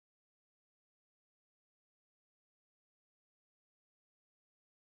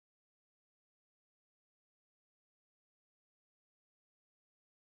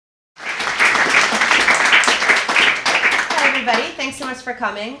Thanks so much for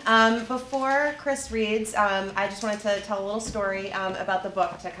coming. Before Chris reads, I just wanted to tell a little story about the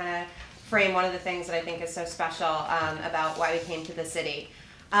book to kind of frame one of the things that I think is so special about why we came to the city.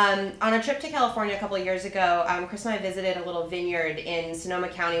 On a trip to California a couple of years ago, Chris and I visited a little vineyard in Sonoma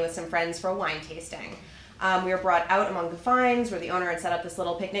County with some friends for a wine tasting. We were brought out among the vines where the owner had set up this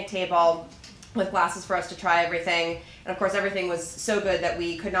little picnic table with glasses for us to try everything. And of course, everything was so good that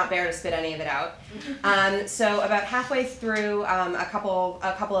we could not bear to spit any of it out. So about halfway through, a couple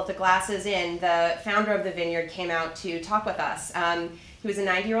of the glasses in, the founder of the vineyard came out to talk with us. He was a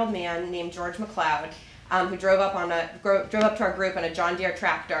 90-year-old man named George McLeod, who drove up to our group on a John Deere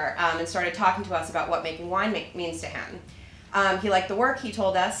tractor and started talking to us about what making wine means to him. He liked the work, he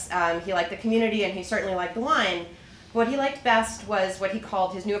told us. He liked the community, and he certainly liked the wine. What he liked best was what he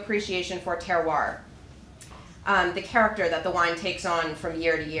called his new appreciation for terroir, the character that the wine takes on from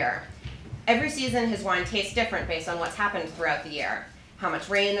year to year. Every season, his wine tastes different based on what's happened throughout the year. How much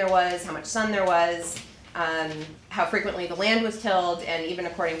rain there was, how much sun there was, how frequently the land was tilled, and even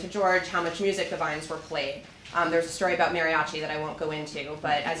according to George, how much music the vines were played. There's a story about mariachi that I won't go into,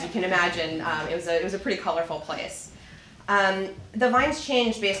 but as you can imagine, it was a pretty colorful place. The vines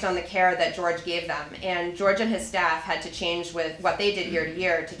changed based on the care that George gave them, and George and his staff had to change with what they did year to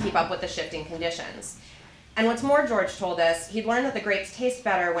year to keep up with the shifting conditions. And what's more, George told us, he'd learned that the grapes taste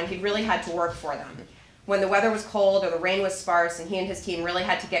better when he really had to work for them. When the weather was cold or the rain was sparse and he and his team really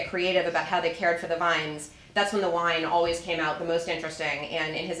had to get creative about how they cared for the vines, that's when the wine always came out the most interesting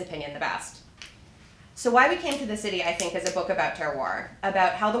and, in his opinion, the best. So Why We Came to the City, I think, is a book about terroir,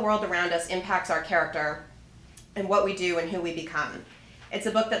 about how the world around us impacts our character and what we do and who we become. It's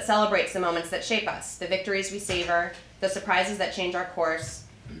a book that celebrates the moments that shape us, the victories we savor, the surprises that change our course,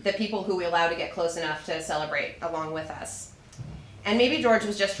 the people who we allow to get close enough to celebrate along with us. And maybe George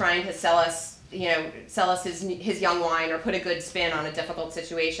was just trying to sell us his young wine or put a good spin on a difficult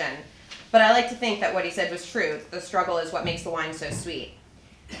situation. But I like to think that what he said was true. The struggle is what makes the wine so sweet.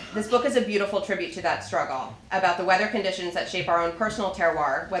 This book is a beautiful tribute to that struggle, about the weather conditions that shape our own personal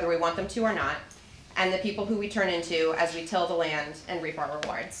terroir, whether we want them to or not, and the people who we turn into as we till the land and reap our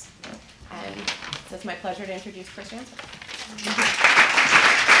rewards. And so it's my pleasure to introduce Chris Jansma.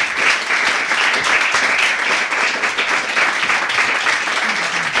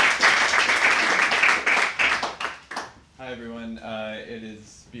 Hi everyone, it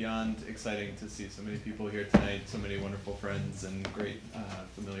is beyond exciting to see so many people here tonight, so many wonderful friends and great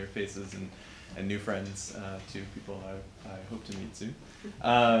familiar faces and new friends to people I hope to meet soon.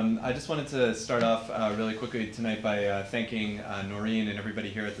 I just wanted to start off really quickly tonight by thanking Noreen and everybody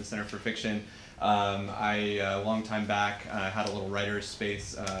here at the Center for Fiction. A long time back, had a little writer's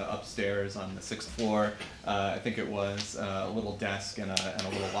space upstairs on the 6th floor. I think it was a little desk and a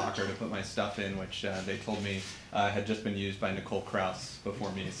little locker to put my stuff in, which they told me had just been used by Nicole Krauss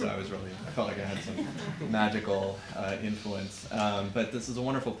before me, so I felt like I had some magical influence. But this is a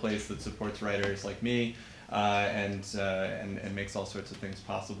wonderful place that supports writers like me and makes all sorts of things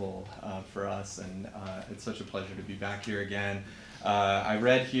possible for us, and it's such a pleasure to be back here again. I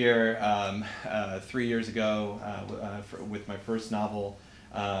read here 3 years ago with my first novel,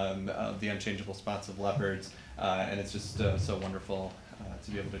 The Unchangeable Spots of Leopards, and it's just so wonderful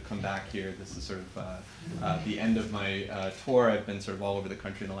to be able to come back here. This is sort of the end of my tour. I've been sort of all over the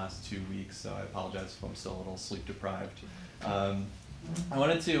country in the last 2 weeks, so I apologize if I'm still a little sleep deprived. I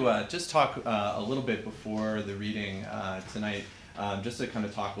wanted to just talk a little bit before the reading tonight, just to kind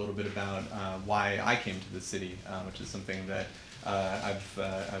of talk a little bit about why I came to the city, which is something that I'm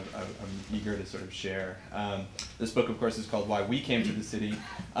eager to sort of share. This book, of course, is called Why We Came to the City,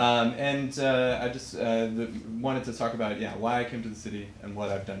 and I just wanted to talk about why I came to the city and what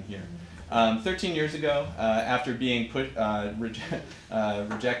I've done here. 13 years ago, after being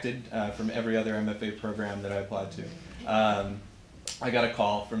rejected from every other MFA program that I applied to, I got a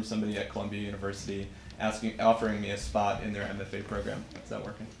call from somebody at Columbia University offering me a spot in their MFA program. Is that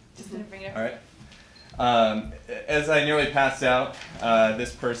working? Just gonna bring it up. All right. As I nearly passed out,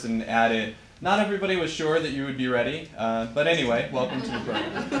 this person added, "Not everybody was sure that you would be ready, but anyway, welcome to the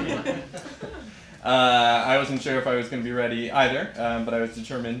program." I wasn't sure if I was going to be ready either, but I was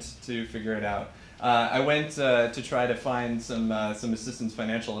determined to figure it out. I went to try to find some assistance,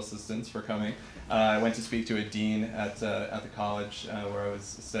 financial assistance for coming. I went to speak to a dean at the college where I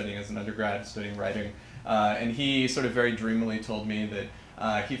was studying as an undergrad, studying writing, and he sort of very dreamily told me that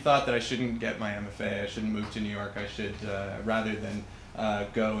he thought that I shouldn't get my MFA, I shouldn't move to New York, I should, rather than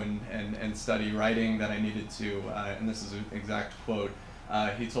go and study writing, that I needed to, and this is an exact quote,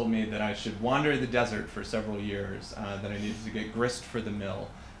 he told me that I should wander the desert for several years, that I needed to get grist for the mill,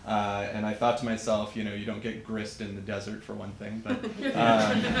 And I thought to myself, you know, you don't get grist in the desert for one thing, but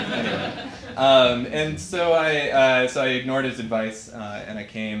anyway. And so I ignored his advice, and I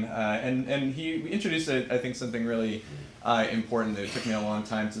came, and he introduced, I think, something really important that it took me a long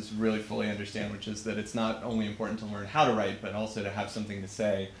time to really fully understand, which is that it's not only important to learn how to write, but also to have something to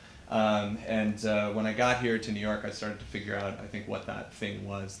say. When I got here to New York, I started to figure out, I think, what that thing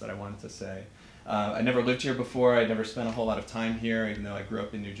was that I wanted to say. I never lived here before. I never spent a whole lot of time here, even though I grew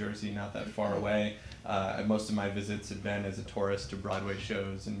up in New Jersey, not that far away. Most of my visits had been as a tourist to Broadway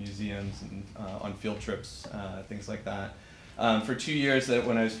shows and museums and on field trips, things like that. For 2 years,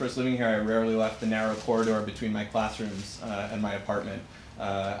 when I was first living here, I rarely left the narrow corridor between my classrooms and my apartment.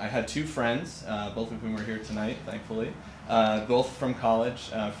 I had 2 friends, both of whom are here tonight, thankfully, both from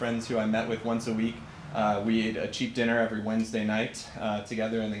college, friends who I met with once a week. We ate a cheap dinner every Wednesday night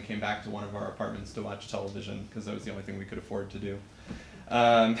together, and then came back to one of our apartments to watch television, because that was the only thing we could afford to do.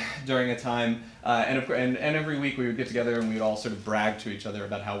 During a time, and every week we would get together and we would all sort of brag to each other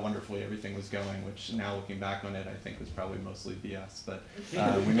about how wonderfully everything was going, which now looking back on it I think was probably mostly BS, but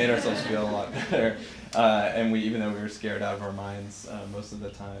we made ourselves feel a lot better, and even though we were scared out of our minds most of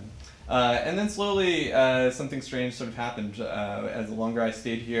the time. And then slowly something strange sort of happened. As the longer I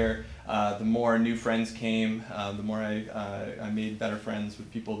stayed here, the more new friends came, the more I made better friends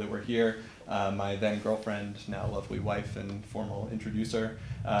with people that were here. My then girlfriend, now lovely wife and formal introducer,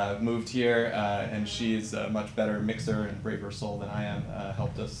 moved here, and she's a much better mixer and braver soul than I am,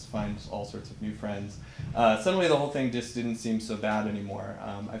 helped us find all sorts of new friends. Suddenly the whole thing just didn't seem so bad anymore.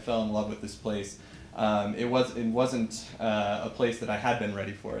 I fell in love with this place. It wasn't a place that I had been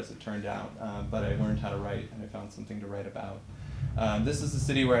ready for, as it turned out, but I learned how to write, and I found something to write about. This is the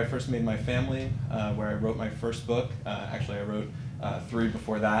city where I first made my family, where I wrote my first book. Actually, I wrote 3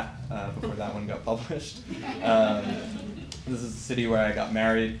 before that one got published. This is the city where I got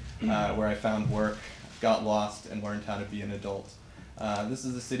married, where I found work, got lost, and learned how to be an adult. This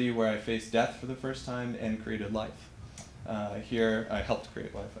is the city where I faced death for the first time and created life. Here, I helped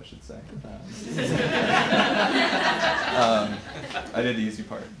create life, I should say. I did the easy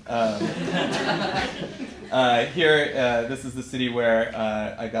part. Here, this is the city where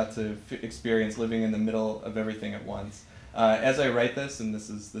I got to experience living in the middle of everything at once. As I write this, and this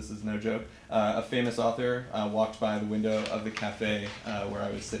is no joke, a famous author walked by the window of the cafe where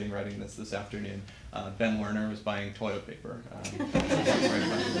I was sitting writing this afternoon. Ben Lerner was buying toilet paper.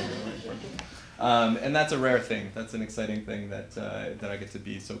 And that's a rare thing. That's an exciting thing that I get to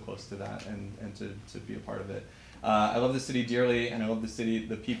be so close to that and to be a part of it. I love the city dearly, and I love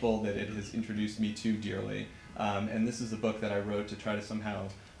the people that it has introduced me to dearly. And this is a book that I wrote to try to somehow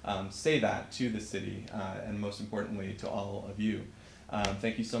say that to the city, and most importantly to all of you.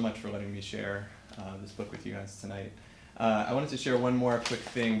 Thank you so much for letting me share this book with you guys tonight. I wanted to share one more quick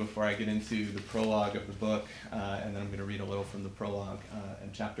thing before I get into the prologue of the book, and then I'm going to read a little from the prologue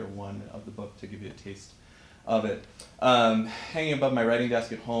and chapter 1 of the book to give you a taste of it. Hanging above my writing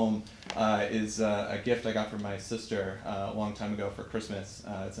desk at home is a gift I got from my sister a long time ago for Christmas.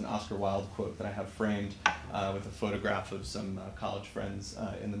 It's an Oscar Wilde quote that I have framed with a photograph of some college friends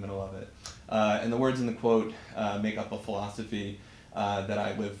in the middle of it. And the words in the quote make up a philosophy that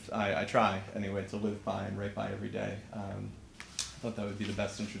I try anyway to live by and write by every day. I thought that would be the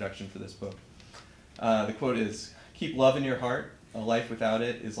best introduction for this book. The quote is, "Keep love in your heart. A life without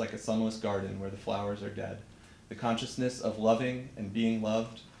it is like a sunless garden where the flowers are dead. The consciousness of loving and being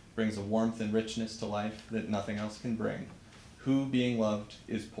loved brings a warmth and richness to life that nothing else can bring. Who, being loved,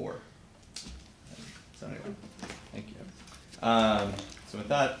 is poor." So anyway, thank you. So with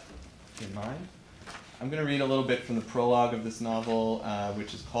that in mind, I'm going to read a little bit from the prologue of this novel,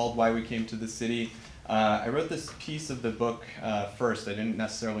 which is called Why We Came to the City. I wrote this piece of the book first. I didn't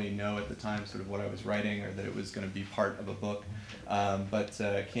necessarily know at the time sort of what I was writing or that it was going to be part of a book, but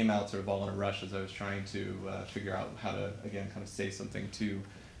it came out sort of all in a rush as I was trying to figure out how to, again, kind of say something to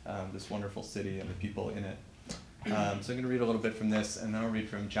this wonderful city and the people in it. So I'm going to read a little bit from this, and then I'll read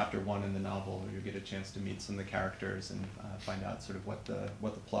from chapter 1 in the novel, where you'll get a chance to meet some of the characters and find out sort of what the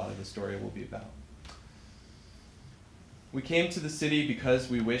plot of the story will be about. We came to the city because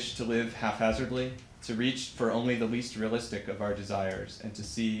we wished to live haphazardly, to reach for only the least realistic of our desires, and to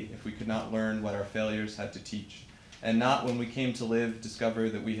see if we could not learn what our failures had to teach, and not, when we came to live, discover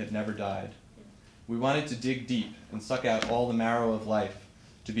that we had never died. We wanted to dig deep and suck out all the marrow of life,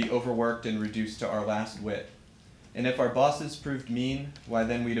 to be overworked and reduced to our last wit. And if our bosses proved mean, why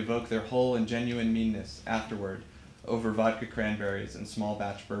then we'd evoke their whole and genuine meanness afterward, over vodka cranberries and small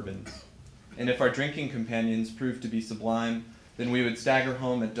batch bourbons. And if our drinking companions proved to be sublime, then we would stagger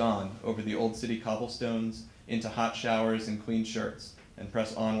home at dawn over the old city cobblestones, into hot showers and clean shirts, and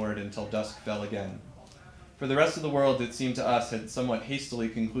press onward until dusk fell again. For the rest of the world, it seemed to us, had somewhat hastily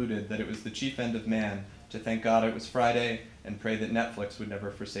concluded that it was the chief end of man to thank God it was Friday and pray that Netflix would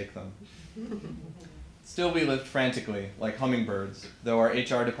never forsake them. Still, we lived frantically, like hummingbirds, though our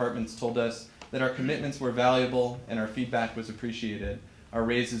HR departments told us that our commitments were valuable and our feedback was appreciated. Our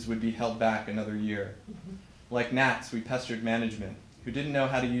raises would be held back another year. Like gnats, we pestered management, who didn't know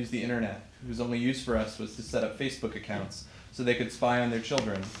how to use the internet, whose only use for us was to set up Facebook accounts so they could spy on their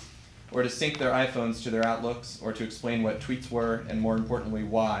children, or to sync their iPhones to their Outlooks, or to explain what tweets were, and more importantly,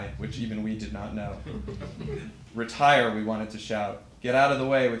 why, which even we did not know. Retire, we wanted to shout. Get out of the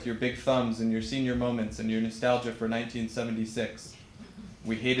way with your big thumbs and your senior moments and your nostalgia for 1976.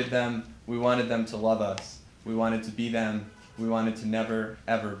 We hated them. We wanted them to love us. We wanted to be them. We wanted to never,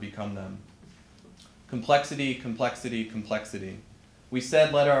 ever become them. Complexity, complexity, complexity. We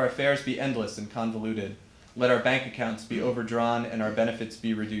said, let our affairs be endless and convoluted. Let our bank accounts be overdrawn and our benefits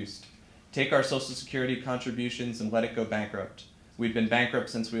be reduced. Take our Social Security contributions and let it go bankrupt. We'd been bankrupt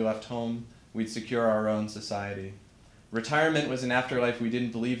since we left home. We'd secure our own society. Retirement was an afterlife we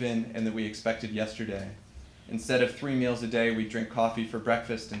didn't believe in and that we expected yesterday. Instead of 3 meals a day, we'd drink coffee for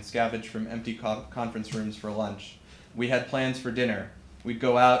breakfast and scavenge from empty conference rooms for lunch. We had plans for dinner. We'd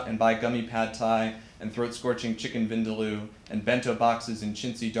go out and buy gummy pad thai and throat-scorching chicken vindaloo and bento boxes in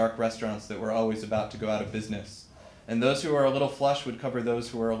chintzy dark restaurants that were always about to go out of business. And those who were a little flush would cover those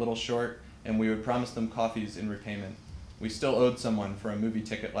who were a little short, and we would promise them coffees in repayment. We still owed someone for a movie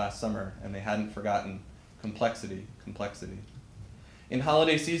ticket last summer, and they hadn't forgotten. Complexity, complexity. In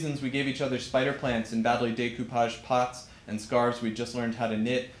holiday seasons, we gave each other spider plants in badly decoupaged pots and scarves we'd just learned how to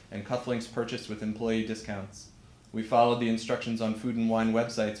knit and cufflinks purchased with employee discounts. We followed the instructions on food and wine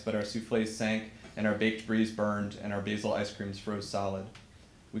websites, but our soufflés sank and our baked bries burned and our basil ice creams froze solid.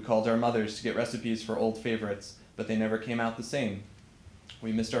 We called our mothers to get recipes for old favorites, but they never came out the same.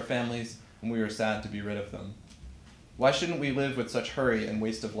 We missed our families, and we were sad to be rid of them. Why shouldn't we live with such hurry and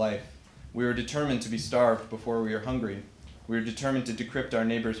waste of life? We were determined to be starved before we were hungry. We were determined to decrypt our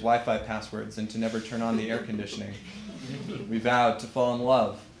neighbors' Wi-Fi passwords and to never turn on the air conditioning. We vowed to fall in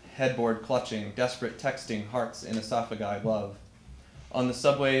love, headboard clutching, desperate texting, hearts in esophagi love. On the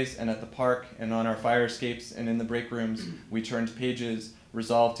subways and at the park and on our fire escapes and in the break rooms, we turned pages,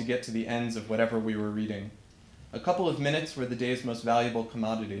 resolved to get to the ends of whatever we were reading. A couple of minutes were the day's most valuable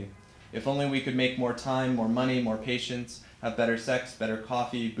commodity. If only we could make more time, more money, more patience, have better sex, better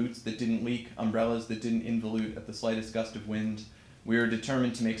coffee, boots that didn't leak, umbrellas that didn't involute at the slightest gust of wind. We were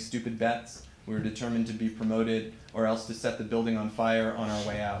determined to make stupid bets. We were determined to be promoted, or else to set the building on fire on our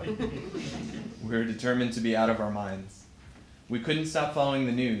way out. We were determined to be out of our minds. We couldn't stop following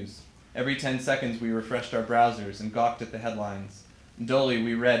the news. Every 10 seconds we refreshed our browsers and gawked at the headlines. Dully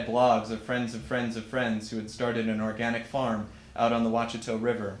we read blogs of friends of friends of friends who had started an organic farm out on the Wachito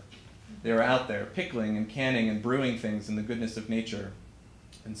River. They were out there, pickling and canning and brewing things in the goodness of nature.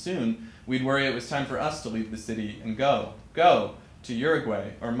 And soon, we'd worry it was time for us to leave the city and go to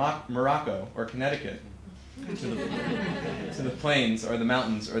Uruguay, or Morocco, or Connecticut, to the plains, or the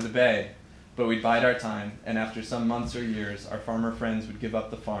mountains, or the bay. But we'd bide our time, and after some months or years, our farmer friends would give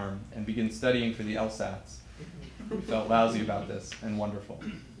up the farm and begin studying for the LSATs. We felt lousy about this, and wonderful.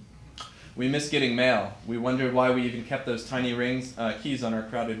 We missed getting mail. We wondered why we even kept those tiny keys on our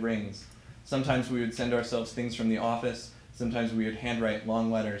crowded rings. Sometimes we would send ourselves things from the office. Sometimes we would handwrite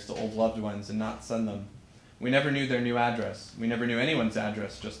long letters to old loved ones and not send them. We never knew their new address. We never knew anyone's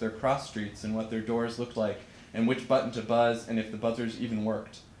address, just their cross streets and what their doors looked like, and which button to buzz, and if the buzzers even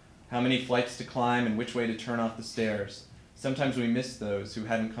worked. How many flights to climb and which way to turn off the stairs. Sometimes we missed those who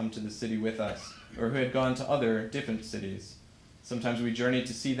hadn't come to the city with us, or who had gone to other, different cities. Sometimes we journeyed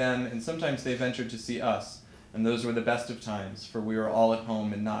to see them, and sometimes they ventured to see us, and those were the best of times, for we were all at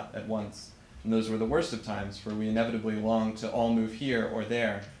home and not at once. And those were the worst of times, for we inevitably longed to all move here or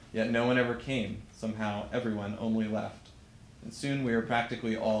there, yet no one ever came. Somehow everyone only left. And soon we were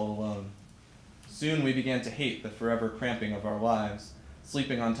practically all alone. Soon we began to hate the forever cramping of our lives,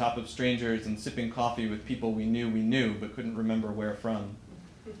 sleeping on top of strangers and sipping coffee with people we knew but couldn't remember where from.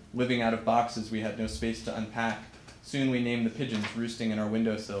 Living out of boxes we had no space to unpack. Soon we named the pigeons roosting in our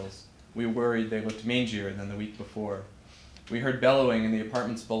windowsills. We worried they looked mangier than the week before. We heard bellowing in the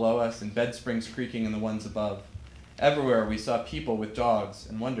apartments below us and bed springs creaking in the ones above. Everywhere we saw people with dogs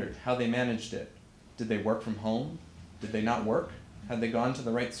and wondered how they managed it. Did they work from home? Did they not work? Had they gone to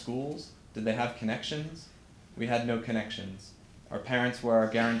the right schools? Did they have connections? We had no connections. Our parents were our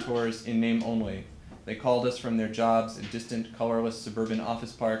guarantors in name only. They called us from their jobs in distant, colorless suburban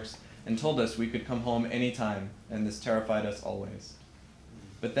office parks and told us we could come home any time, and this terrified us always.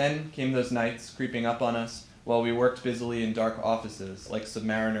 But then came those nights creeping up on us while we worked busily in dark offices, like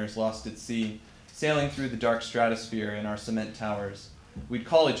submariners lost at sea, sailing through the dark stratosphere in our cement towers. We'd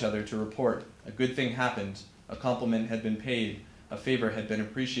call each other to report. A good thing happened, a compliment had been paid, a favor had been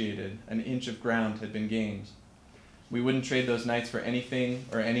appreciated, an inch of ground had been gained. We wouldn't trade those nights for anything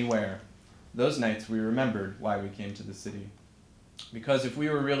or anywhere. Those nights we remembered why we came to the city. Because if we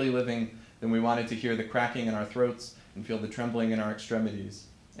were really living, then we wanted to hear the cracking in our throats and feel the trembling in our extremities.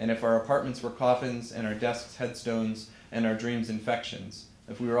 And if our apartments were coffins and our desks headstones and our dreams infections,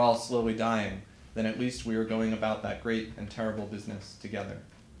 if we were all slowly dying, then at least we were going about that great and terrible business together.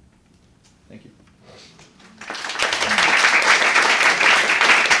 Thank you.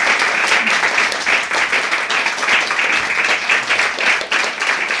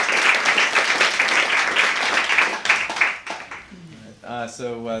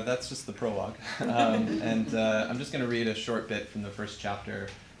 So that's just the prologue. I'm just going to read a short bit from the first chapter,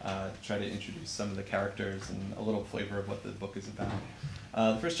 try to introduce some of the characters and a little flavor of what the book is about.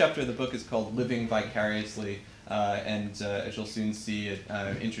 The first chapter of the book is called Living Vicariously, and as you'll soon see, it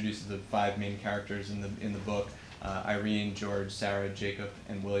introduces the 5 main characters in the book, Irene, George, Sarah, Jacob,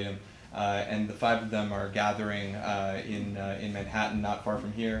 and William. And the 5 of them are gathering in Manhattan, not far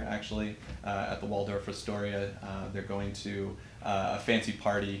from here, actually, at the Waldorf Astoria. They're going to a fancy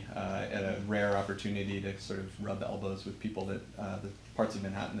party at a rare opportunity to sort of rub elbows with people that, the parts of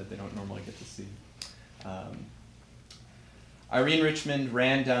Manhattan that they don't normally get to see. Irene Richmond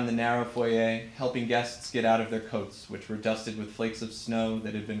ran down the narrow foyer, helping guests get out of their coats, which were dusted with flakes of snow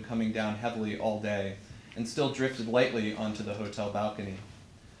that had been coming down heavily all day, and still drifted lightly onto the hotel balcony.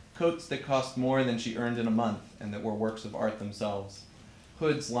 Coats that cost more than she earned in a month, and that were works of art themselves.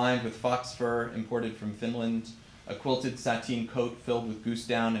 Hoods lined with fox fur imported from Finland, a quilted sateen coat filled with goose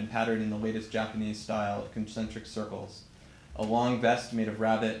down and patterned in the latest Japanese style of concentric circles, a long vest made of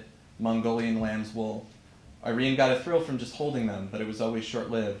rabbit, Mongolian lamb's wool. Irene got a thrill from just holding them, but it was always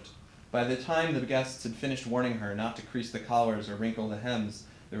short-lived. By the time the guests had finished warning her not to crease the collars or wrinkle the hems,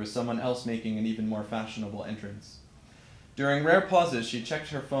 there was someone else making an even more fashionable entrance. During rare pauses, she checked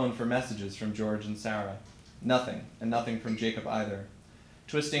her phone for messages from George and Sarah. Nothing, and nothing from Jacob either.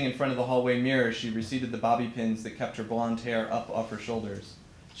 Twisting in front of the hallway mirror, she receded the bobby pins that kept her blonde hair up off her shoulders.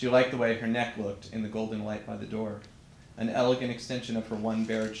 She liked the way her neck looked in the golden light by the door, an elegant extension of her one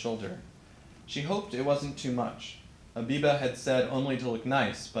bared shoulder. She hoped it wasn't too much. Abiba had said only to look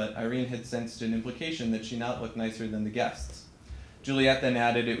nice, but Irene had sensed an implication that she not look nicer than the guests. Juliet then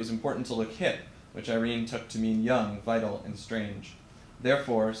added it was important to look hip, which Irene took to mean young, vital, and strange.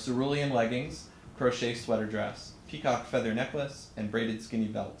 Therefore, cerulean leggings, crochet sweater dress, peacock feather necklace, and braided skinny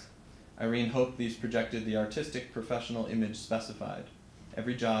belt. Irene hoped these projected the artistic, professional image specified.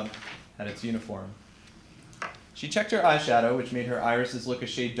 Every job had its uniform. She checked her eyeshadow, which made her irises look a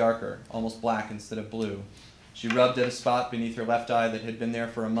shade darker, almost black instead of blue. She rubbed at a spot beneath her left eye that had been there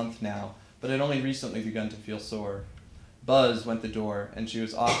for a month now, but had only recently begun to feel sore. Buzz went the door, and she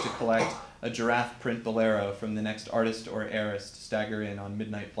was off to collect a giraffe print bolero from the next artist or heiress to stagger in on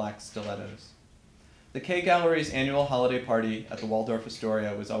midnight black stilettos. The K Gallery's annual holiday party at the Waldorf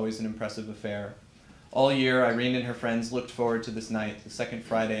Astoria was always an impressive affair. All year, Irene and her friends looked forward to this night, the second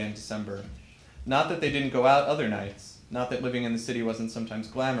Friday in December. Not that they didn't go out other nights, not that living in the city wasn't sometimes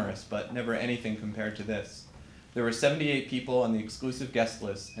glamorous, but never anything compared to this. There were 78 people on the exclusive guest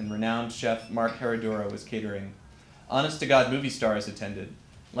list, and renowned chef Mark Herradura was catering. Honest-to-God movie stars attended.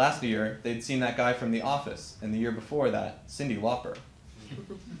 Last year, they'd seen that guy from The Office, and the year before that, Cyndi Lauper.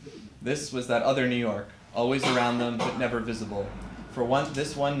 This was that other New York, always around them but never visible. For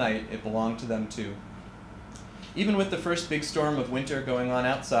this one night, it belonged to them too. Even with the first big storm of winter going on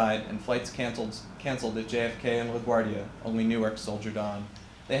outside and flights canceled at JFK and LaGuardia, only Newark soldiered on.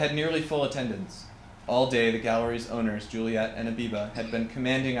 They had nearly full attendance. All day, the gallery's owners, Juliet and Abiba, had been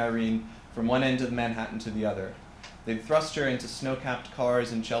commanding Irene from one end of Manhattan to the other. They'd thrust her into snow-capped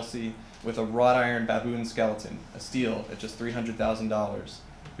cars in Chelsea with a wrought iron baboon skeleton, a steal at just $300,000,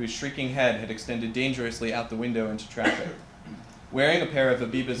 whose shrieking head had extended dangerously out the window into traffic. Wearing a pair of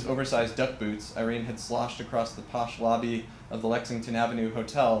Abiba's oversized duck boots, Irene had sloshed across the posh lobby of the Lexington Avenue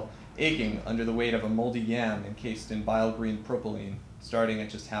Hotel, aching under the weight of a moldy yam encased in bile green propylene, starting at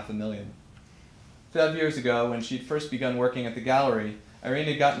just $500,000. 5 years ago, when she'd first begun working at the gallery, Irene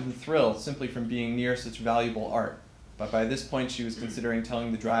had gotten the thrill simply from being near such valuable art. But by this point, she was considering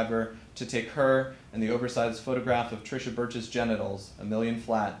telling the driver to take her and the oversized photograph of Trisha Birch's genitals, $1 million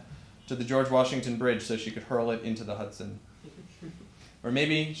flat, to the George Washington Bridge so she could hurl it into the Hudson. Or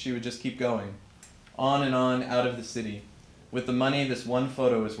maybe she would just keep going, on, out of the city. With the money this one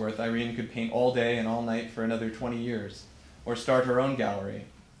photo was worth, Irene could paint all day and all night for another 20 years, or start her own gallery.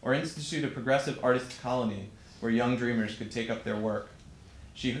 or institute a progressive artist colony where young dreamers could take up their work.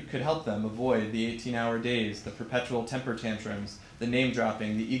 She could help them avoid the 18-hour days, the perpetual temper tantrums, the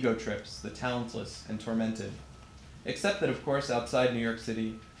name-dropping, the ego trips, the talentless and tormented. Except that, of course, outside New York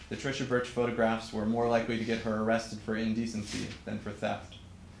City, the Trisha Birch photographs were more likely to get her arrested for indecency than for theft.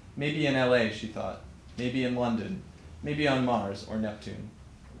 Maybe in LA, she thought. Maybe in London. Maybe on Mars or Neptune.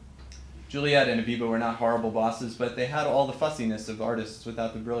 Juliet and Aviva were not horrible bosses, but they had all the fussiness of artists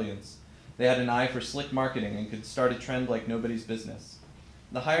without the brilliance. They had an eye for slick marketing and could start a trend like nobody's business.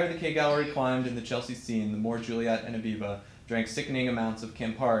 The higher the K Gallery climbed in the Chelsea scene, the more Juliet and Aviva drank sickening amounts of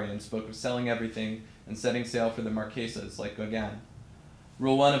Campari and spoke of selling everything and setting sail for the Marquesas like Gauguin.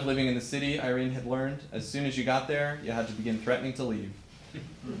 Rule 1 of living in the city, Irene had learned, as soon as you got there, you had to begin threatening to leave.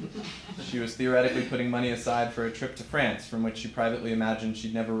 She was theoretically putting money aside for a trip to France, from which she privately imagined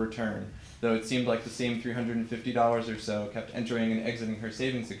she'd never return, though it seemed like the same $350 or so kept entering and exiting her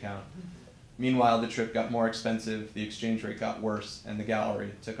savings account. Meanwhile, the trip got more expensive, the exchange rate got worse, and the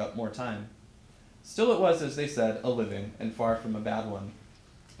gallery took up more time. Still it was, as they said, a living, and far from a bad one,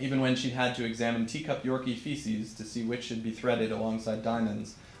 even when she'd had to examine teacup Yorkie feces to see which should be threaded alongside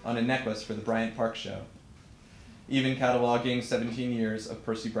diamonds on a necklace for the Bryant Park show. Even cataloging 17 years of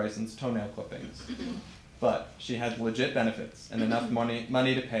Percy Bryson's toenail clippings. But she had legit benefits and enough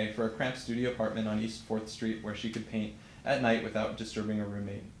money to pay for a cramped studio apartment on East 4th Street where she could paint at night without disturbing a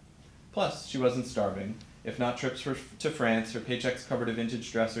roommate. Plus, she wasn't starving. If not trips to France, her paychecks covered a vintage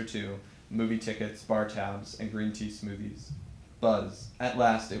dress or two, movie tickets, bar tabs, and green tea smoothies. Buzz. At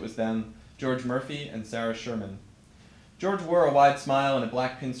last, it was them, George Murphy and Sarah Sherman. George wore a wide smile and a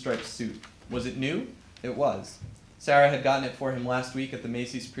black pinstripe suit. Was it new? It was. Sarah had gotten it for him last week at the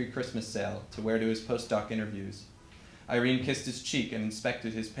Macy's pre-Christmas sale to wear to his postdoc interviews. Irene kissed his cheek and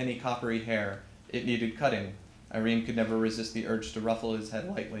inspected his penny coppery hair. It needed cutting. Irene could never resist the urge to ruffle his head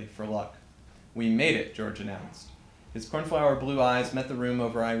lightly for luck. "We made it," George announced. His cornflower blue eyes met the room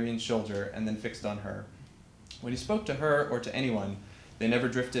over Irene's shoulder and then fixed on her. When he spoke to her or to anyone, they never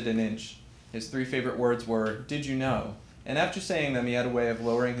drifted an inch. His 3 favorite words were, "Did you know?" And after saying them, he had a way of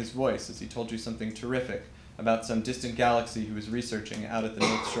lowering his voice as he told you something terrific about some distant galaxy he was researching out at the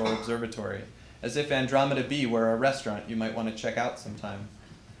North Shore Observatory, as if Andromeda B were a restaurant you might want to check out sometime.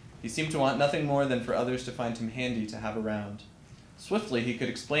 He seemed to want nothing more than for others to find him handy to have around. Swiftly, he could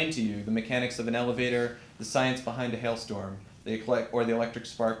explain to you the mechanics of an elevator, the science behind a hailstorm, or the electric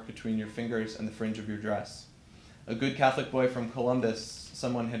spark between your fingers and the fringe of your dress. A good Catholic boy from Columbus,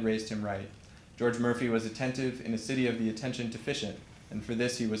 someone had raised him right. George Murphy was attentive in a city of the attention deficient, and for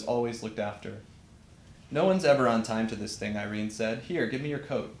this he was always looked after. "No one's ever on time to this thing," Irene said. "Here, give me your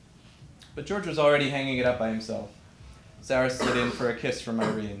coat." But George was already hanging it up by himself. Sarah slid in for a kiss from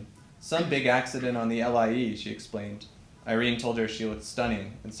Irene. "Some big accident on the LIE, she explained. Irene told her she looked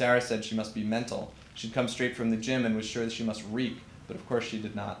stunning, and Sarah said she must be mental. She'd come straight from the gym and was sure that she must reek, but of course she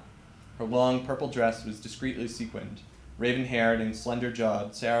did not. Her long purple dress was discreetly sequined. Raven-haired and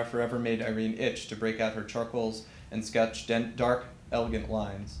slender-jawed, Sarah forever made Irene itch to break out her charcoals and sketch dark, elegant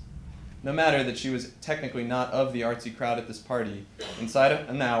lines. No matter that she was technically not of the artsy crowd at this party, inside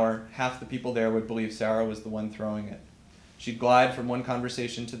an hour, half the people there would believe Sarah was the one throwing it. She'd glide from one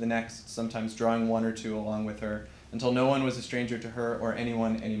conversation to the next, sometimes drawing one or two along with her, until no one was a stranger to her or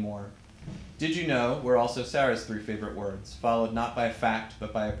anyone anymore. "Did you know?" were also Sarah's 3 favorite words, followed not by a fact,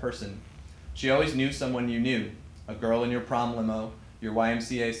 but by a person. She always knew someone you knew, a girl in your prom limo, your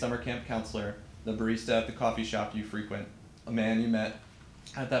YMCA summer camp counselor, the barista at the coffee shop you frequent, a man you met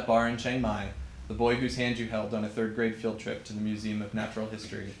at that bar in Chiang Mai, the boy whose hand you held on a 3rd grade field trip to the Museum of Natural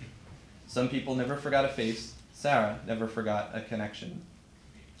History. Some people never forgot a face. Sarah never forgot a connection.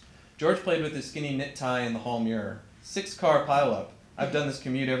 George played with his skinny knit tie in the hall mirror. 6-car pileup. I've done this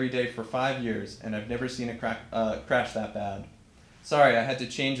commute every day for 5 years, and I've never seen a crash that bad. Sorry, I had to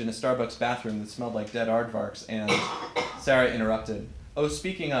change in a Starbucks bathroom that smelled like dead aardvarks, and... Sarah interrupted. "Oh,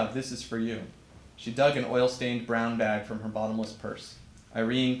 speaking of, this is for you." She dug an oil-stained brown bag from her bottomless purse.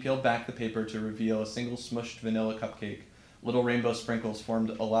 Irene peeled back the paper to reveal a single smushed vanilla cupcake. Little rainbow sprinkles formed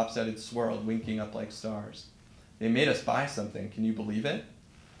a lopsided swirl, winking up like stars. "They made us buy something. Can you believe it?"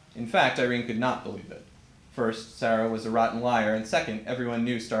 In fact, Irene could not believe it. First, Sarah was a rotten liar, and second, everyone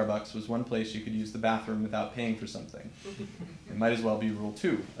knew Starbucks was one place you could use the bathroom without paying for something. It might as well be rule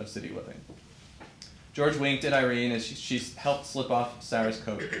 2 of city living. George winked at Irene as she helped slip off Sarah's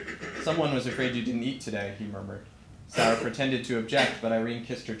coat. "Someone was afraid you didn't eat today," he murmured. Sarah pretended to object, but Irene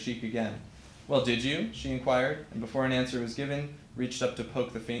kissed her cheek again. "Well, did you?" she inquired, and before an answer was given, reached up to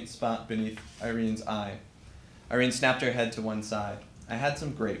poke the faint spot beneath Irene's eye. Irene snapped her head to one side. "I had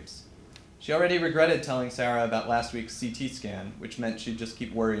some grapes." She already regretted telling Sarah about last week's CT scan, which meant she'd just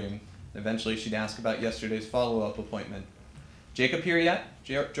keep worrying. Eventually, she'd ask about yesterday's follow-up appointment. "Jacob here yet?"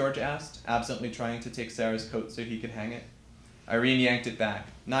 George asked, absently trying to take Sarah's coat so he could hang it. Irene yanked it back.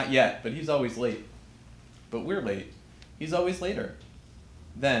 "Not yet, but he's always late." "But we're late. He's always later."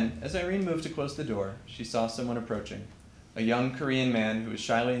 Then, as Irene moved to close the door, she saw someone approaching, a young Korean man who was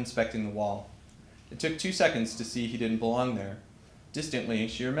shyly inspecting the wall. It took 2 seconds to see he didn't belong there. Distantly,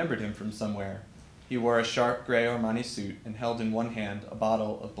 she remembered him from somewhere. He wore a sharp gray Armani suit and held in one hand a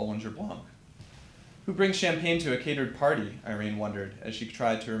bottle of Bollinger Blanc. Who brings champagne to a catered party? Irene wondered, as she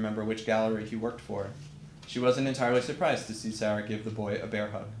tried to remember which gallery he worked for. She wasn't entirely surprised to see Sarah give the boy a bear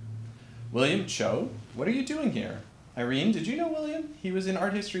hug. "William Cho? What are you doing here?" "Irene, did you know William? He was in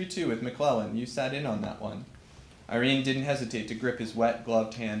art history too with McClellan. You sat in on that one." Irene didn't hesitate to grip his wet,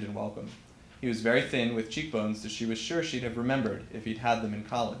 gloved hand in welcome. He was very thin, with cheekbones that she was sure she'd have remembered if he'd had them in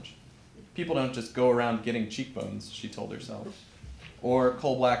college. People don't just go around getting cheekbones, she told herself. Or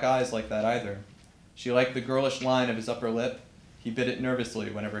coal-black eyes like that either. She liked the girlish line of his upper lip. He bit it nervously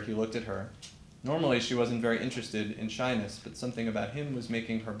whenever he looked at her. Normally she wasn't very interested in shyness, but something about him was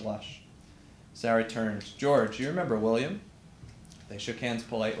making her blush. Sarah turned. "George, you remember William?" They shook hands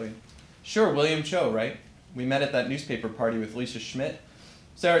politely. "Sure, William Cho, right? We met at that newspaper party with Lisa Schmidt.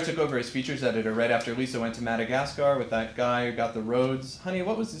 Sarah took over as features editor right after Lisa went to Madagascar with that guy who got the roads. Honey,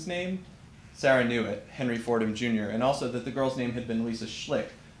 what was his name?" Sarah knew it, Henry Fordham Jr., and also that the girl's name had been Lisa Schlick,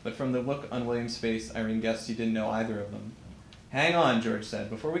 but from the look on William's face, Irene guessed he didn't know either of them. "Hang on," George said.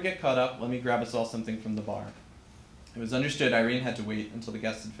 "Before we get caught up, let me grab us all something from the bar." It was understood Irene had to wait until the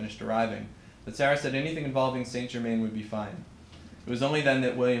guests had finished arriving, but Sarah said anything involving Saint Germain would be fine. It was only then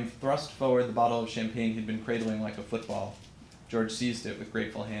that William thrust forward the bottle of champagne he'd been cradling like a football. George seized it with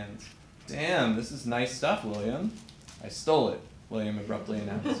grateful hands. "Damn, this is nice stuff, William." "I stole it," William abruptly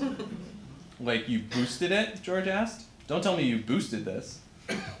announced. "Like you boosted it?" George asked. "Don't tell me you boosted this."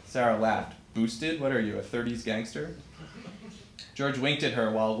 Sarah laughed. "Boosted? What are you, a 30s gangster?" George winked at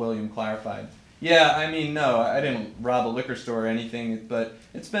her while William clarified. "Yeah, I mean, no, I didn't rob a liquor store or anything, but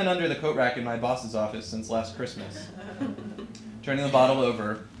it's been under the coat rack in my boss's office since last Christmas." Turning the bottle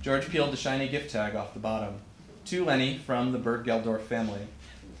over, George peeled the shiny gift tag off the bottom. "To Lenny from the Berg-Geldorf family."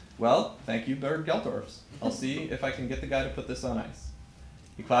 "Well, thank you, Berg-Geldorfs. I'll see if I can get the guy to put this on ice."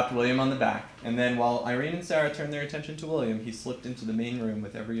 He clapped William on the back, and then while Irene and Sarah turned their attention to William, he slipped into the main room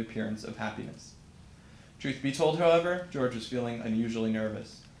with every appearance of happiness. Truth be told, however, George was feeling unusually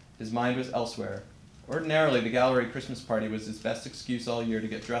nervous. His mind was elsewhere. Ordinarily, the gallery Christmas party was his best excuse all year to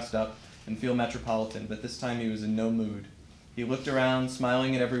get dressed up and feel metropolitan, but this time he was in no mood. He looked around,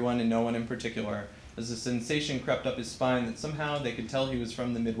 smiling at everyone and no one in particular, as a sensation crept up his spine that somehow they could tell he was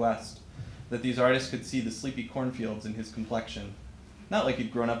from the Midwest, that these artists could see the sleepy cornfields in his complexion. Not like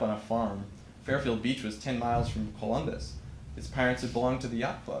he'd grown up on a farm. Fairfield Beach was 10 miles from Columbus. His parents had belonged to the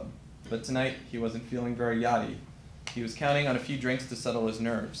yacht club. But tonight, he wasn't feeling very yachty. He was counting on a few drinks to settle his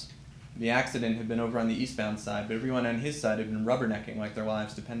nerves. The accident had been over on the eastbound side, but everyone on his side had been rubbernecking like their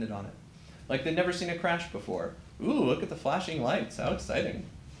lives depended on it. Like they'd never seen a crash before. "Ooh, look at the flashing lights, how exciting."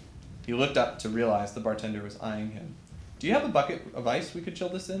 He looked up to realize the bartender was eyeing him. "Do you have a bucket of ice we could chill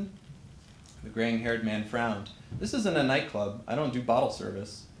this in?" The graying-haired man frowned. "This isn't a nightclub. I don't do bottle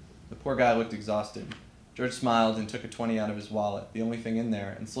service." The poor guy looked exhausted. George smiled and took a 20 out of his wallet, the only thing in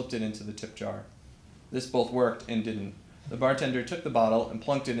there, and slipped it into the tip jar. This both worked and didn't. The bartender took the bottle and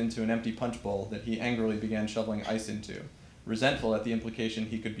plunked it into an empty punch bowl that he angrily began shoveling ice into, resentful at the implication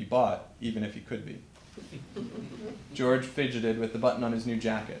he could be bought, even if he could be. George fidgeted with the button on his new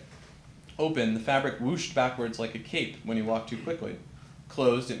jacket. Open, the fabric whooshed backwards like a cape when he walked too quickly.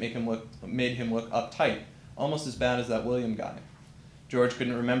 Closed, it made him look uptight, almost as bad as that William guy. George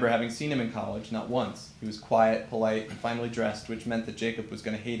couldn't remember having seen him in college, not once. He was quiet, polite, and finely dressed, which meant that Jacob was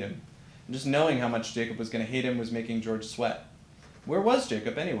going to hate him. And just knowing how much Jacob was going to hate him was making George sweat. Where was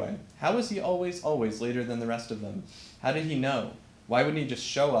Jacob anyway? How was he always later than the rest of them? How did he know? Why wouldn't he just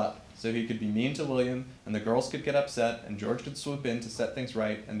show up so he could be mean to William, and the girls could get upset, and George could swoop in to set things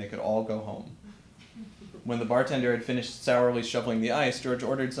right, and they could all go home? When the bartender had finished sourly shoveling the ice, George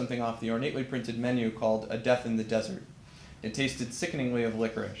ordered something off the ornately printed menu called A Death in the Desert. It tasted sickeningly of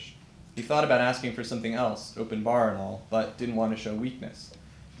licorice. He thought about asking for something else, open bar and all, but didn't want to show weakness.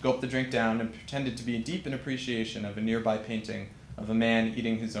 He gulped the drink down and pretended to be deep in appreciation of a nearby painting of a man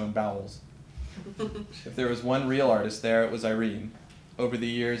eating his own bowels. If there was one real artist there, it was Irene. Over the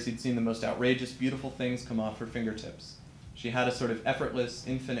years, he'd seen the most outrageous, beautiful things come off her fingertips. She had a sort of effortless,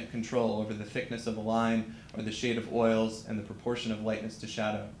 infinite control over the thickness of a line or the shade of oils and the proportion of lightness to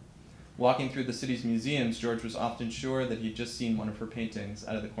shadow. Walking through the city's museums, George was often sure that he'd just seen one of her paintings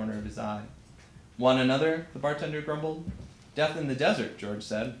out of the corner of his eye. Want another? The bartender grumbled. Death in the Desert, George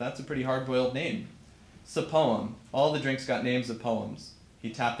said. That's a pretty hard-boiled name. It's a poem. All the drinks got names of poems. He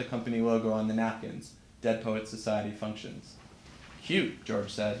tapped the company logo on the napkins. Dead Poets Society functions. Cute,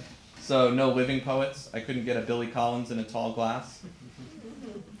 George said. So, no living poets? I couldn't get a Billy Collins in a tall glass?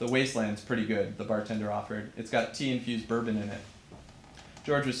 The Wasteland's pretty good, the bartender offered. It's got tea-infused bourbon in it.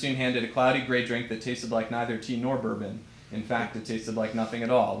 George was soon handed a cloudy gray drink that tasted like neither tea nor bourbon. In fact, it tasted like nothing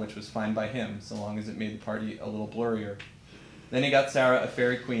at all, which was fine by him, so long as it made the party a little blurrier. Then he got Sarah a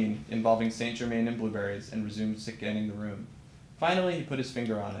fairy queen involving Saint Germain and blueberries and resumed scanning the room. Finally, he put his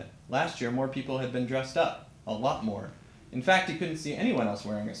finger on it. Last year, more people had been dressed up. A lot more. In fact, he couldn't see anyone else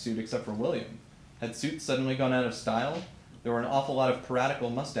wearing a suit except for William. Had suits suddenly gone out of style? There were an awful lot of piratical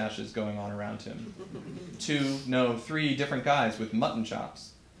mustaches going on around him. 3 different guys with mutton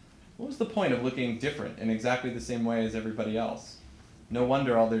chops. What was the point of looking different in exactly the same way as everybody else? No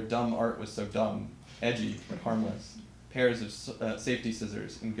wonder all their dumb art was so dumb, edgy but harmless. Pairs of safety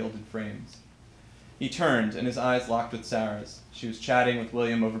scissors in gilded frames. He turned, and his eyes locked with Sarah's. She was chatting with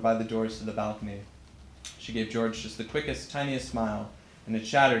William over by the doors to the balcony. She gave George just the quickest, tiniest smile, and it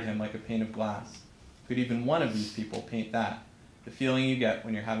shattered him like a pane of glass. Could even one of these people paint that? The feeling you get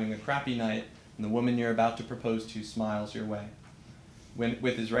when you're having a crappy night and the woman you're about to propose to smiles your way.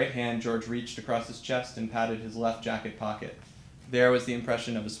 With his right hand, George reached across his chest and patted his left jacket pocket. There was the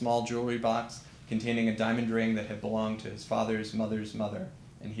impression of a small jewelry box containing a diamond ring that had belonged to his father's mother's mother,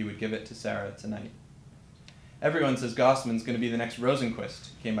 and he would give it to Sarah tonight. Everyone says Gossman's going to be the next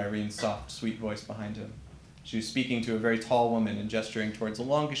Rosenquist, came Irene's soft, sweet voice behind him. She was speaking to a very tall woman and gesturing towards a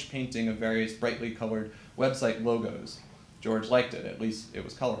longish painting of various brightly colored website logos. George liked it, at least it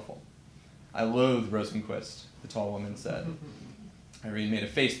was colorful. I loathe Rosenquist, the tall woman said. Irene made a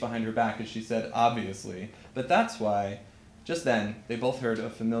face behind her back as she said, obviously, but that's why. Just then, they both heard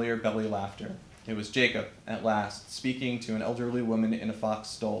a familiar belly laughter. It was Jacob, at last, speaking to an elderly woman in a fox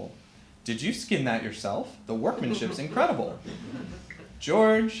stole. Did you skin that yourself? The workmanship's incredible.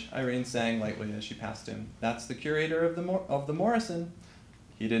 George, Irene sang lightly as she passed him, that's the curator of the Morrison.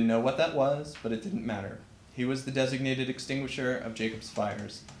 He didn't know what that was, but it didn't matter. He was the designated extinguisher of Jacob's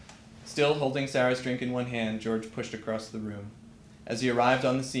fires. Still holding Sarah's drink in one hand, George pushed across the room. As he arrived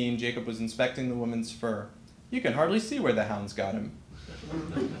on the scene, Jacob was inspecting the woman's fur. You can hardly see where the hounds got him.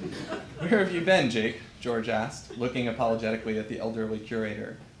 Where have you been, Jake? George asked, looking apologetically at the elderly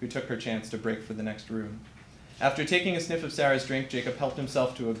curator, who took her chance to break for the next room. After taking a sniff of Sarah's drink, Jacob helped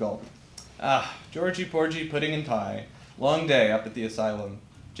himself to a gulp. Ah, Georgie porgy, pudding and pie. Long day up at the asylum.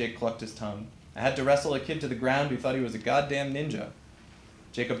 Jake clucked his tongue. I had to wrestle a kid to the ground who thought he was a goddamn ninja.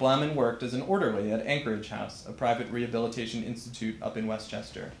 Jacob Blauman worked as an orderly at Anchorage House, a private rehabilitation institute up in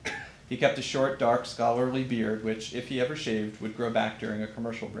Westchester. He kept a short, dark, scholarly beard, which, if he ever shaved, would grow back during a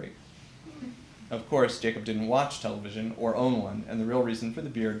commercial break. Of course, Jacob didn't watch television or own one, and the real reason for the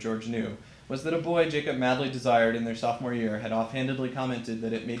beard, George knew, was that a boy Jacob madly desired in their sophomore year had offhandedly commented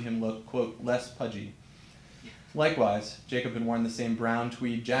that it made him look, quote, less pudgy. Likewise, Jacob had worn the same brown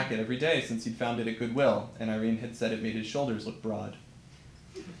tweed jacket every day since he'd found it at Goodwill, and Irene had said it made his shoulders look broad.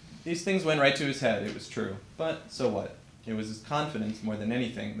 These things went right to his head, it was true. But so what? It was his confidence, more than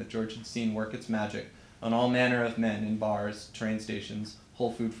anything, that George had seen work its magic on all manner of men in bars, train stations,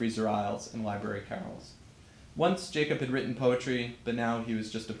 Whole Food freezer aisles, and library carols. Once Jacob had written poetry, but now he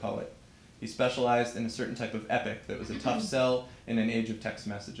was just a poet. He specialized in a certain type of epic that was a tough sell in an age of text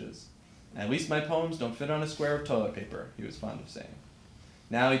messages. At least my poems don't fit on a square of toilet paper, he was fond of saying.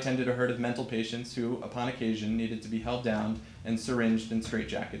 Now he tended a herd of mental patients who, upon occasion, needed to be held down and syringed and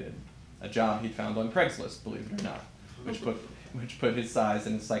straitjacketed. A job he'd found on Craigslist, believe it or not, which put his size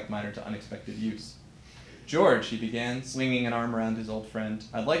and his psych minor to unexpected use. George, he began, swinging an arm around his old friend,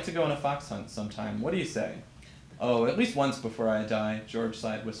 I'd like to go on a fox hunt sometime. What do you say? Oh, at least once before I die, George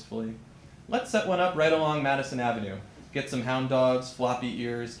sighed wistfully. Let's set one up right along Madison Avenue. Get some hound dogs, floppy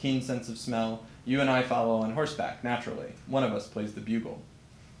ears, keen sense of smell. You and I follow on horseback, naturally. One of us plays the bugle.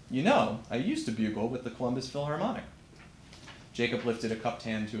 You know, I used to bugle with the Columbus Philharmonic. Jacob lifted a cupped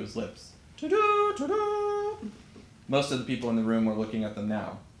hand to his lips. To-do, to-do. Most of the people in the room were looking at them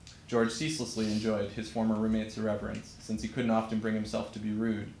now. George ceaselessly enjoyed his former roommate's irreverence, since he couldn't often bring himself to be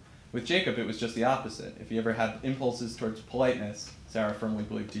rude. With Jacob, it was just the opposite. If he ever had impulses towards politeness, Sarah firmly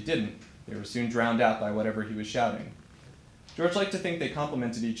believed he didn't, they were soon drowned out by whatever he was shouting. George liked to think they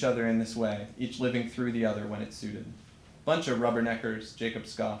complemented each other in this way, each living through the other when it suited. Bunch of rubberneckers, Jacob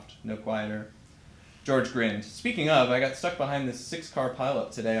scoffed, no quieter. George grinned. Speaking of, I got stuck behind this 6-car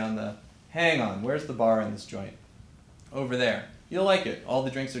pileup today on the... Hang on, where's the bar in this joint? Over there. You'll like it. All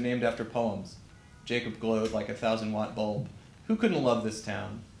the drinks are named after poems. Jacob glowed like a 1,000-watt bulb. Who couldn't love this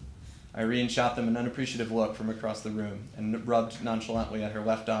town? Irene shot them an unappreciative look from across the room and rubbed nonchalantly at her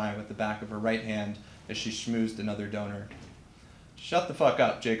left eye with the back of her right hand as she schmoozed another donor. Shut the fuck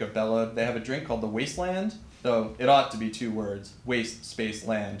up, Jacob bellowed. They have a drink called the Wasteland? Though it ought to be 2 words. Waste, space,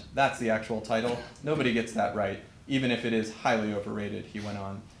 land. That's the actual title. Nobody gets that right, even if it is highly overrated, he went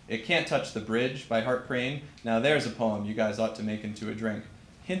on. It Can't Touch the Bridge by Hart Crane. Now there's a poem you guys ought to make into a drink.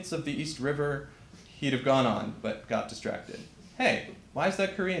 Hints of the East River. He'd have gone on, but got distracted. Hey, why does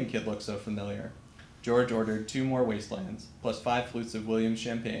that Korean kid look so familiar? George ordered 2 more Wastelands, plus 5 flutes of Williams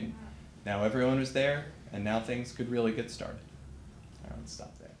champagne. Now everyone was there, and now things could really get started. All right, let's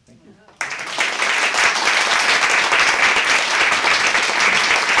stop there. Thank you.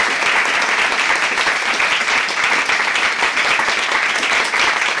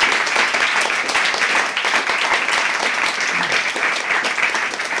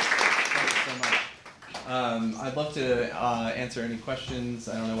 I'd love to answer any questions.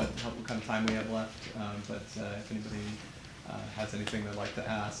 I don't know what kind of time we have left, but if anybody has anything they'd like to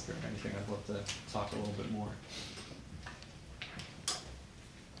ask or anything, I'd love to talk a little bit more.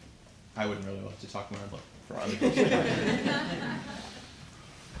 I wouldn't really love to talk more. I'd love for other people.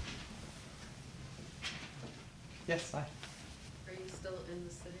 Yes, hi. Are you still in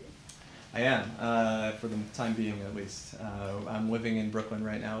the city? I am, for the time being at least. I'm living in Brooklyn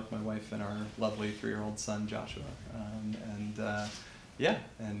right now with my wife and our lovely 3-year-old son Joshua,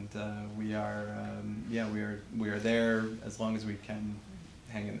 we are there as long as we can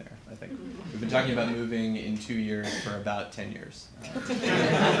hang in there. I think we've been talking about moving in 2 years for about 10 years.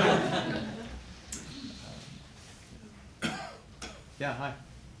 Yeah, hi.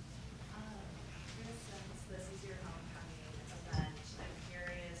 Since this is your homecoming event, I'm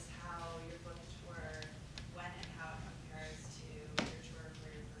curious how your book tour went and how it compares to your tour for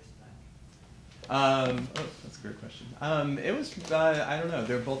your first book. That's a great question. It was, I don't know,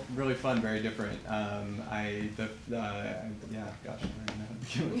 they're both really fun, very different. Yeah, gosh, I don't know how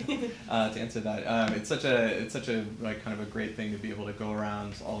to begin to answer that. It's such a like kind of a great thing to be able to go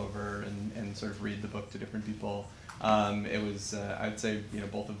around all over and sort of read the book to different people. It was, I'd say,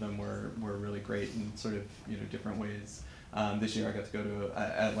 both of them were really great in sort of, different ways. This year I got to go to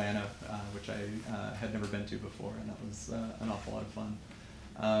Atlanta, which I had never been to before, and that was an awful lot of fun.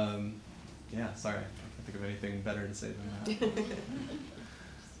 Yeah, sorry, I can't think of anything better to say than that.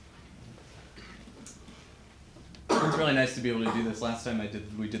 It's really nice to be able to do this. Last time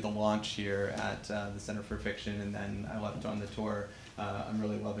we did the launch here at the Center for Fiction, and then I left on the tour. I'm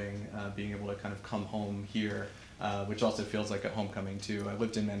really loving being able to kind of come home here, which also feels like a homecoming too. I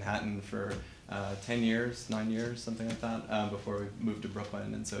lived in Manhattan for 9 years, something like that, before we moved to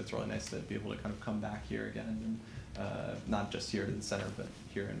Brooklyn, and so it's really nice to be able to kind of come back here again, and not just here to the center, but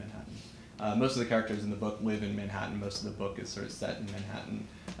here in Manhattan. Most of the characters in the book live in Manhattan. Most of the book is sort of set in Manhattan,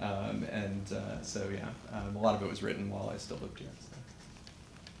 so yeah, a lot of it was written while I still lived here. So.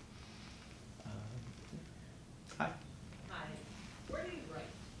 Hi. Hi. Where do you write?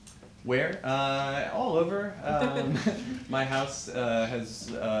 Where? All over. My house has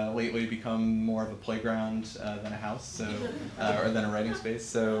lately become more of a playground than a house, so or than a writing space.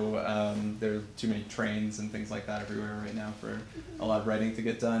 So there are too many trains and things like that everywhere right now for a lot of writing to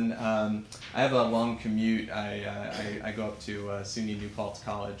get done. I have a long commute. I go up to SUNY New Paltz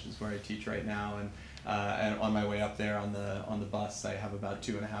College, is where I teach right now, and on my way up there on the bus, I have about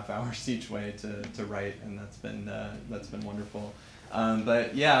 2.5 hours each way to write, and that's been wonderful.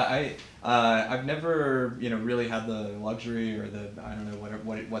 But yeah, I've never really had the luxury or the, I don't know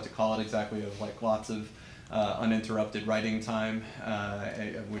what to call it exactly, of like lots of uninterrupted writing time,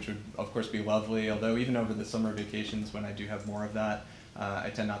 which would of course be lovely. Although even over the summer vacations when I do have more of that,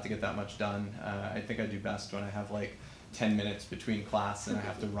 I tend not to get that much done. I think I do best when I have like 10 minutes between class and I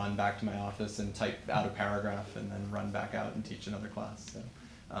have to run back to my office and type out a paragraph and then run back out and teach another class. So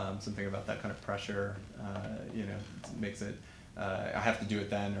something about that kind of pressure, makes it. I have to do it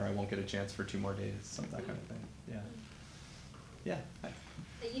then, or I won't get a chance for 2 more days. That kind of thing. Yeah. Yeah. Hi.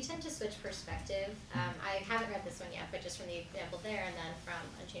 You tend to switch perspective. I haven't read this one yet, but just from the example there, and then from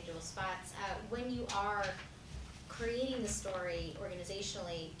Unchangeable Spots, when you are creating the story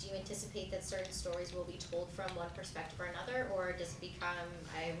organizationally, do you anticipate that certain stories will be told from one perspective or another, or does it become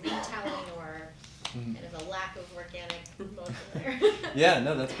a retelling or kind of a lack of organic motion there? Yeah,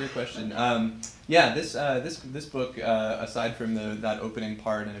 no, that's a great question. Yeah, this book, aside from that opening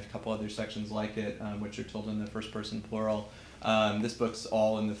part and a couple other sections like it, which are told in the first person plural, This book's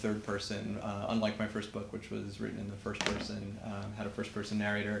all in the third person, unlike my first book, which was written in the first person, had a first person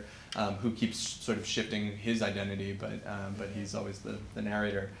narrator who keeps sort of shifting his identity, but he's always the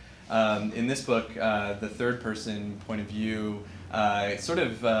narrator. In this book, the third person point of view sort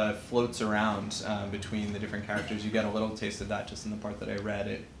of floats around between the different characters. You get a little taste of that just in the part that I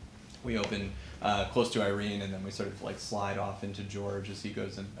read. We open close to Irene, and then we sort of like slide off into George as he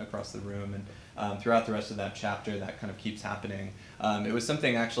goes across the room. And throughout the rest of that chapter, that kind of keeps happening. It was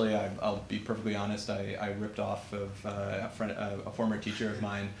something, actually, I'll be perfectly honest, I ripped off of a former teacher of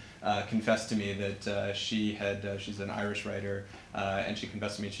mine. Confessed to me that she's an Irish writer, and she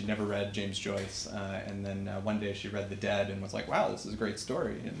confessed to me she'd never read James Joyce, and then one day she read The Dead and was like, wow, this is a great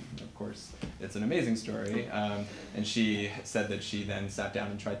story, and of course it's an amazing story, and she said that she then sat down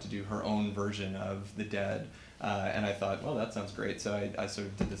and tried to do her own version of The Dead, and I thought, well, that sounds great, so I sort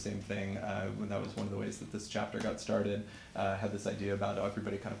of did the same thing. When that was one of the ways that this chapter got started. Had this idea about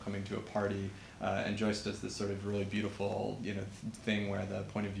everybody kind of coming to a party, and Joyce does this sort of really beautiful, thing where the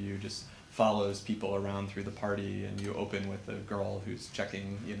point of view just follows people around through the party, and you open with the girl who's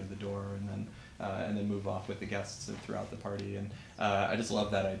checking, the door, and then move off with the guests throughout the party, and I just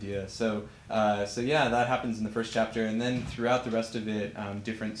love that idea. So yeah, that happens in the first chapter, and then throughout the rest of it,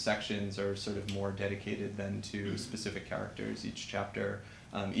 different sections are sort of more dedicated then to specific characters. Each chapter,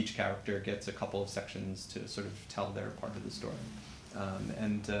 each character gets a couple of sections to sort of tell their part of the story.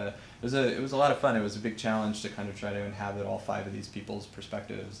 It was a lot of fun. It was a big challenge to kind of try to inhabit all 5 of these people's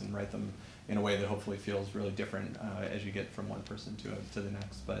perspectives and write them in a way that hopefully feels really different as you get from one person to the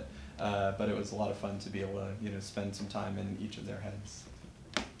next. But it was a lot of fun to be able to spend some time in each of their heads.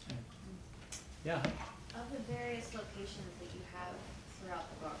 Yeah. Of the various locations that you have throughout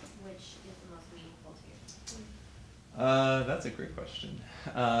the book, which is the most meaningful to you? That's a great question.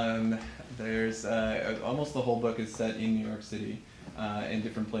 There's almost the whole book is set in New York City, in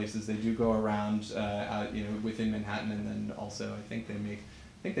different places. They do go around out, within Manhattan, and then also I think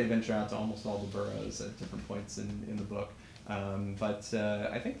they venture out to almost all the boroughs at different points in the book. But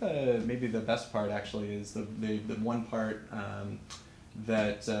I think maybe the best part actually is the one part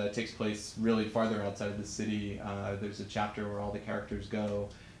that takes place really farther outside of the city. There's a chapter where all the characters go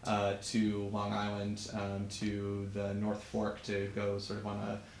to Long Island, to the North Fork, to go sort of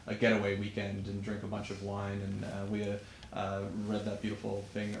on a getaway weekend and drink a bunch of wine. And we read that beautiful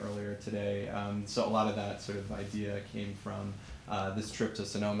thing earlier today. So a lot of that sort of idea came from this trip to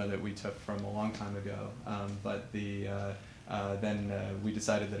Sonoma that we took from a long time ago. But then we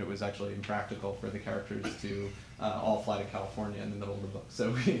decided that it was actually impractical for the characters to all fly to California in the middle of the book.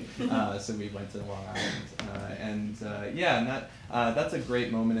 So we went to Long Island, and that's a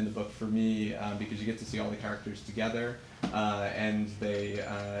great moment in the book for me, because you get to see all the characters together, and they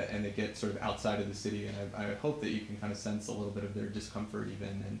get sort of outside of the city, and I hope that you can kind of sense a little bit of their discomfort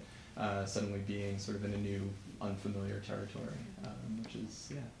even, and suddenly being sort of in a new, unfamiliar territory, which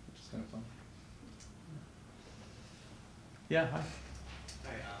is kind of fun. Yeah, hi.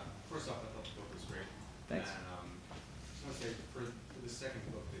 Hi, first off, I thought the book was great. Thanks. And just want to say, for the second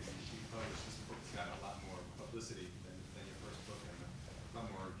book that you published, this book's got a lot more publicity than your first book, and a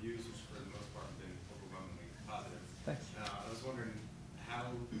lot more reviews, which for the most part have been overwhelmingly positive. Thanks. I was wondering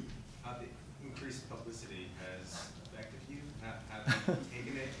how the increased publicity has affected you. Have you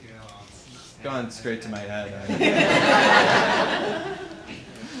taken it, Gone straight to my head.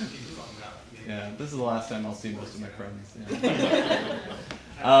 Yeah, this is the last time I'll see most of my friends.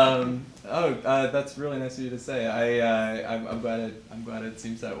 Yeah. That's really nice of you to say. I'm glad it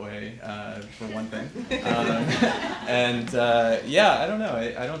seems that way, for one thing. I don't know.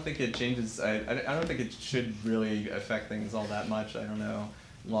 I don't think it changes. I don't think it should really affect things all that much. I don't know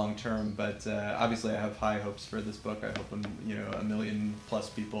long term, but obviously I have high hopes for this book. I hope 1 million plus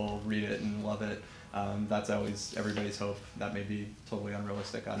people read it and love it. That's always everybody's hope. That may be totally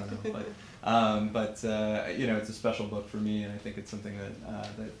unrealistic. I don't know, but it's a special book for me, and I think it's something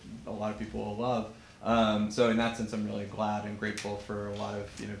that a lot of people will love. So in that sense, I'm really glad and grateful for a lot of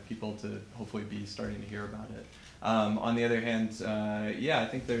people to hopefully be starting to hear about it. On the other hand, I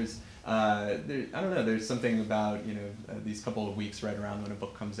think I don't know. There's something about these couple of weeks right around when a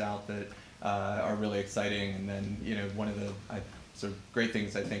book comes out that are really exciting, and then one of the sort of great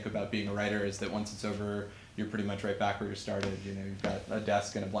things I think about being a writer is that once it's over, you're pretty much right back where you started. You've got a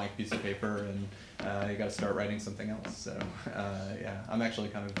desk and a blank piece of paper, and you got to start writing something else. So I'm actually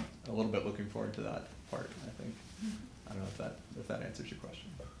kind of a little bit looking forward to that part. I think. I don't know if that answers your question.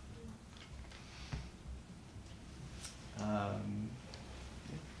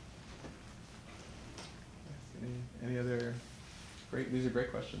 Any other great? These are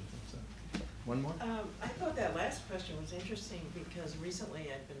great questions. So. One more? I thought that last question was interesting because recently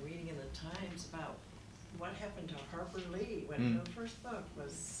I've been reading in the Times about what happened to Harper Lee when her first book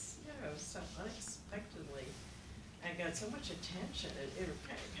was, so unexpectedly, and got so much attention. It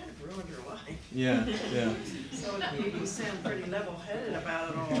kind of ruined her life. Yeah, yeah. So you sound pretty level-headed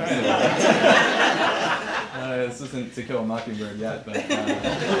about it all. This isn't To Kill a Mockingbird yet, but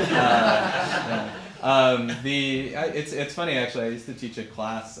yeah. It's funny actually. I used to teach a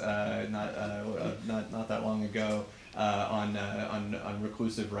class not that long ago on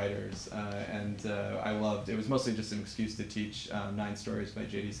reclusive writers, and I loved. It was mostly just an excuse to teach 9 Stories by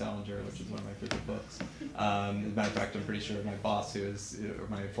J.D. Salinger, which is one of my favorite books. As a matter of fact, I'm pretty sure my boss, or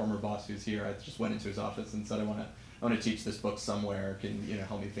my former boss, who's here, I just went into his office and said, I want to teach this book somewhere. Can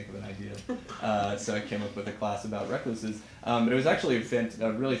help me think of an idea? So I came up with a class about recluses. But it was actually a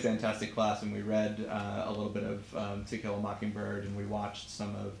really fantastic class, and we read a little bit of To Kill a Mockingbird, and we watched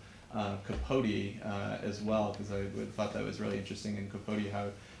some of Capote as well, because I thought that was really interesting in Capote, how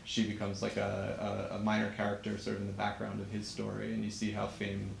she becomes like a minor character sort of in the background of his story, and you see how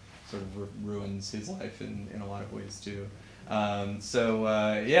fame sort of ruins his life in a lot of ways too.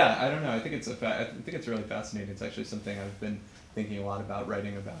 Yeah, I don't know. I think it's really fascinating. It's actually something I've been thinking a lot about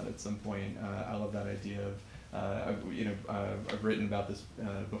writing about at some point. I love that idea of I've written about this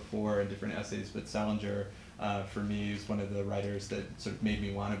before in different essays, but Salinger for me is one of the writers that sort of made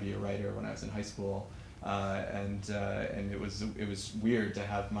me want to be a writer when I was in high school, and it was weird to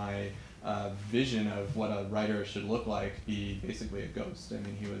have my vision of what a writer should look like be basically a ghost. I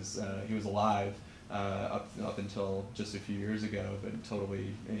mean, he was alive up until just a few years ago, but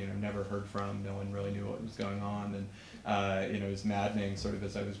totally never heard from. No one really knew what was going on, and it was maddening sort of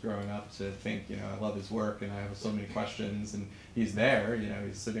as I was growing up to think, I love his work and I have so many questions, and he's there,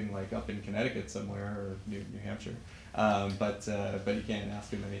 he's sitting like up in Connecticut somewhere or New Hampshire, but you can't ask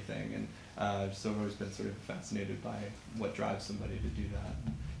him anything, and so I've always been sort of fascinated by what drives somebody to do that.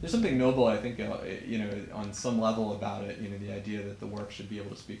 There's something noble, I think, on some level about it, the idea that the work should be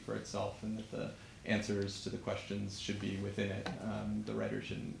able to speak for itself, and that the answers to the questions should be within it. The writer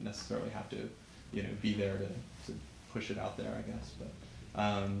shouldn't necessarily have to, be there to push it out there, I guess. But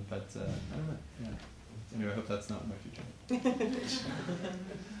I don't know. Yeah. Anyway, I hope that's not my future.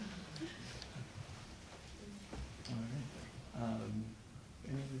 All right.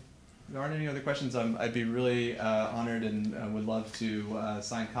 If there aren't any other questions, I'd be really honored and would love to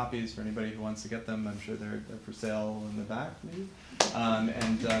sign copies for anybody who wants to get them. I'm sure they're for sale in the back, maybe.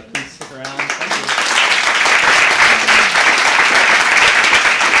 And please stick around. Thank you.